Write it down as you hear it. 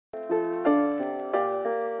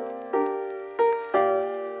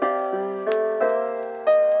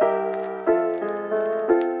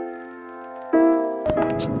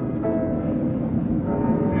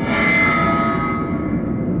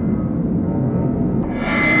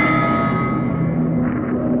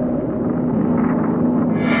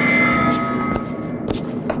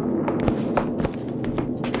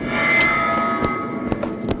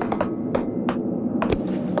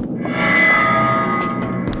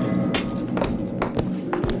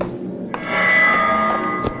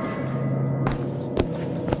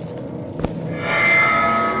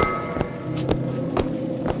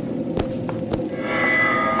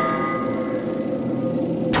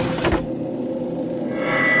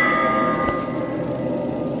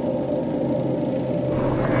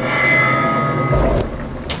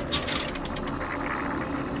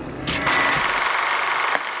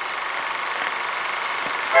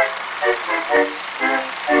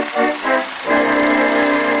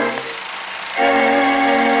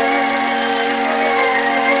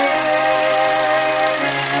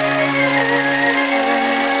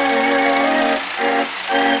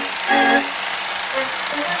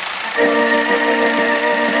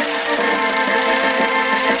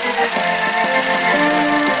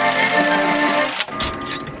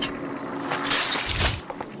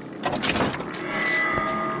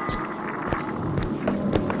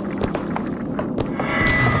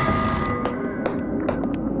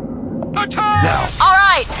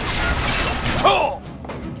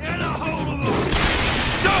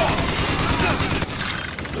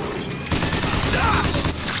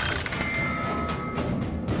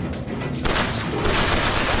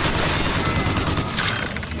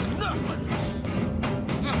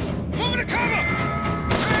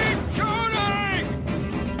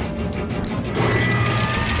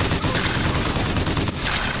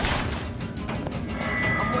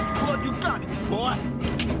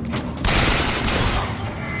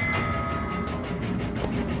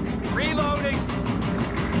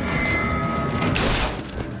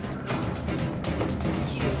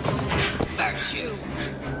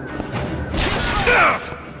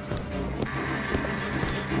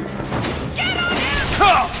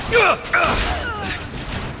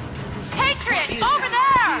Hatred! Over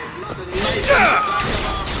there!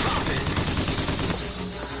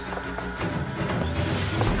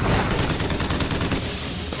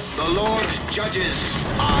 The Lord judges.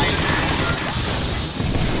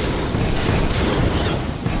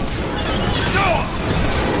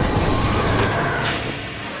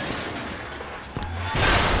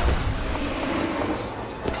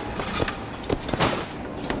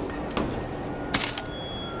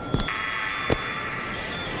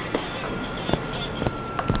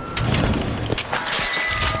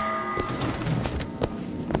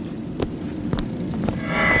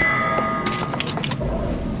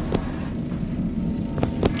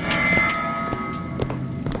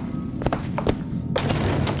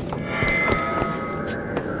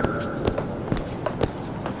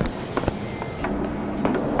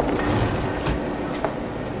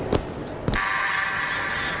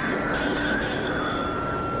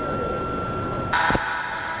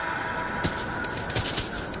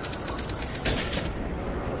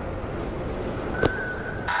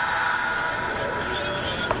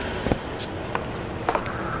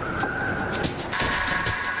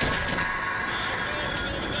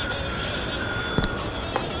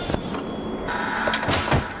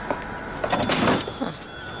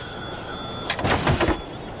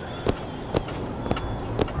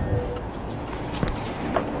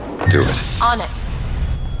 Do it. On it.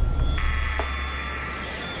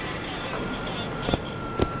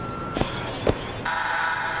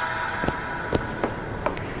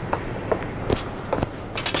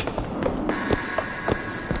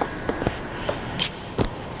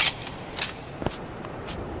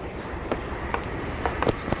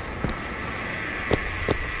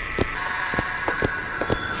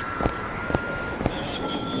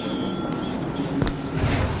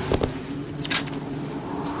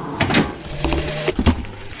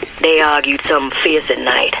 They argued something fierce at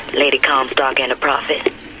night, Lady Comstock and the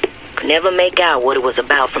Prophet. Could never make out what it was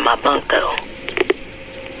about from my bunk, though.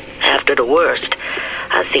 After the worst,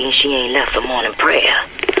 I seen she ain't left for morning prayer.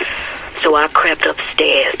 So I crept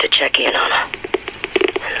upstairs to check in on her.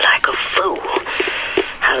 And like a fool,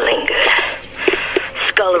 I lingered.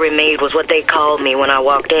 Scullery maid was what they called me when I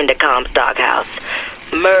walked into Comstock House.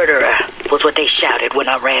 Murderer was what they shouted when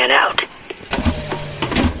I ran out.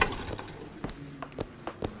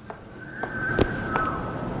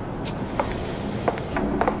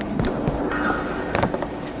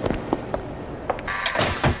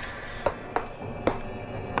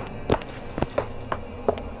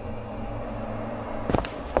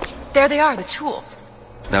 There they are, the tools.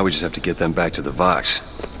 Now we just have to get them back to the Vox,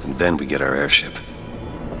 and then we get our airship.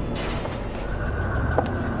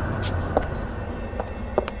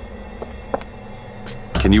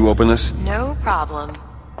 Can you open this? No problem.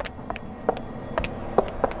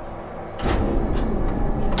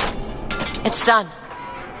 It's done.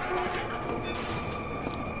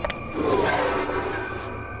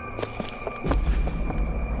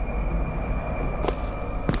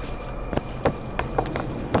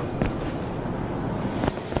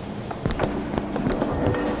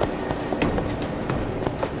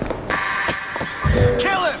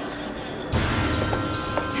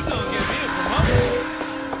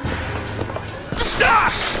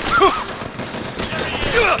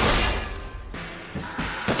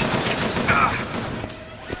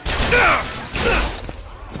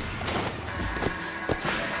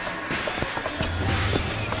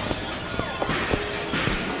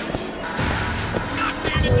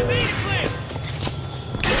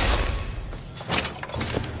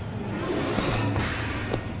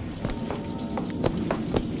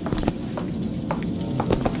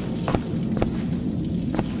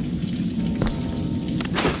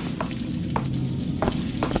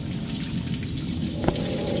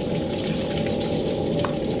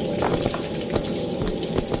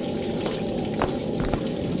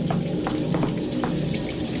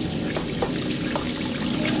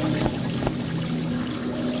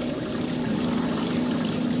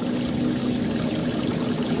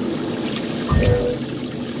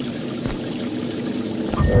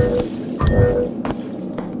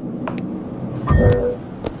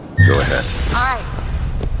 Go ahead. All right.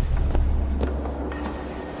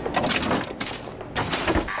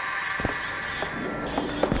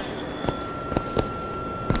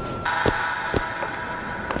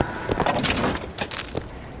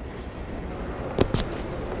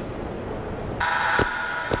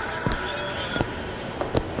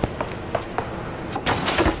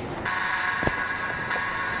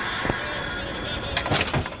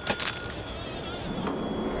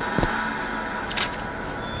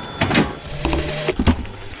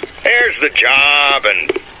 There's the job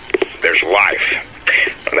and there's life.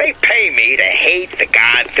 They pay me to hate the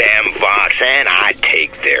goddamn Vox, and I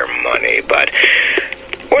take their money, but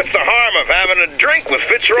what's the harm of having a drink with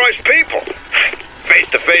Fitzroy's people? Face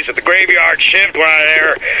to face at the graveyard shift,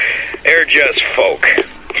 why, they're just folk.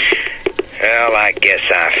 Well, I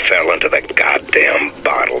guess I fell into the goddamn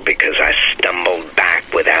bottle because I stumbled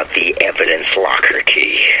back without the evidence locker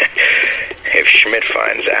key. If Schmidt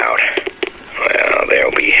finds out, well,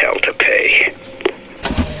 there'll be hell to pay.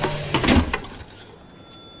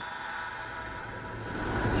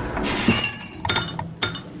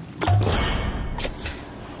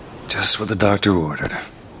 Just what the doctor ordered.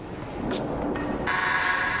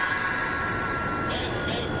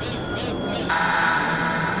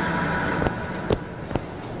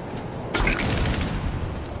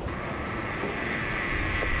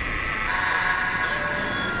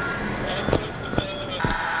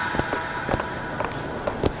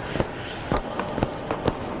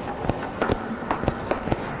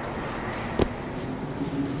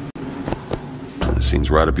 Seems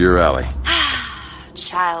right up your alley.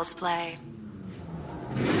 Child's play.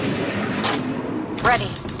 Ready.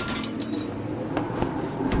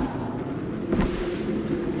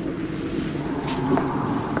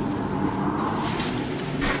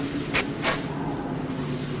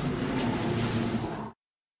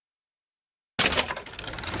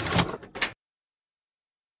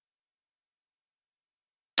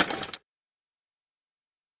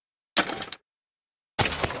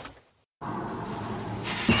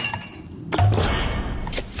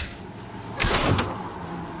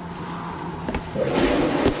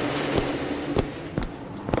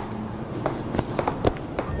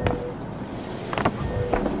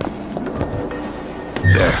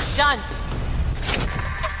 There. Done.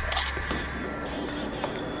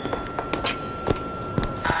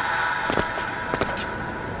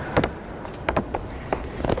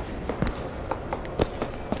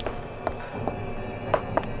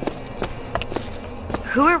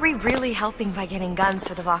 Who are we really helping by getting guns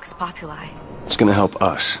for the Vox Populi? It's gonna help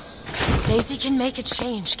us. Daisy can make a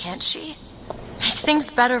change, can't she? Make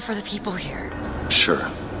things better for the people here.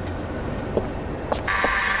 Sure.